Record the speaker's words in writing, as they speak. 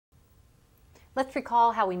Let's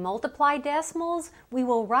recall how we multiply decimals. We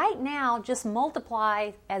will right now just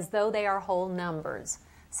multiply as though they are whole numbers.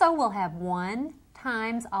 So we'll have 1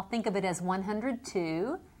 times, I'll think of it as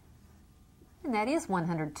 102, and that is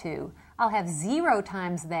 102. I'll have 0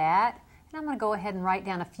 times that, and I'm going to go ahead and write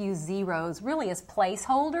down a few zeros really as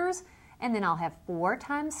placeholders, and then I'll have 4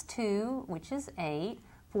 times 2, which is 8,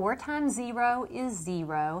 4 times 0 is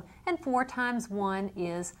 0, and 4 times 1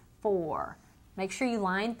 is 4. Make sure you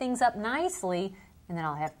line things up nicely, and then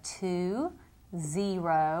I'll have 2,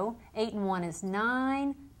 0, 8 and 1 is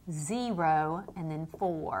 9, 0, and then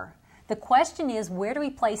 4. The question is, where do we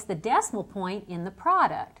place the decimal point in the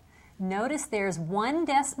product? Notice there's 1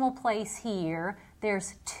 decimal place here,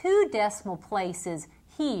 there's 2 decimal places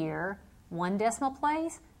here, 1 decimal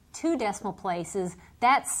place, 2 decimal places.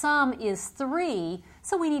 That sum is 3,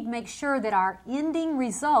 so we need to make sure that our ending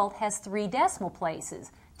result has 3 decimal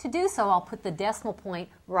places. To do so, I'll put the decimal point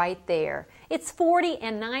right there. It's 40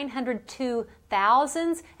 and 902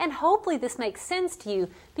 thousandths, and hopefully this makes sense to you,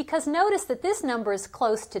 because notice that this number is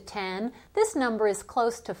close to 10, this number is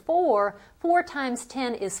close to 4, 4 times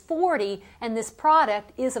 10 is 40, and this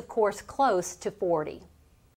product is of course close to 40.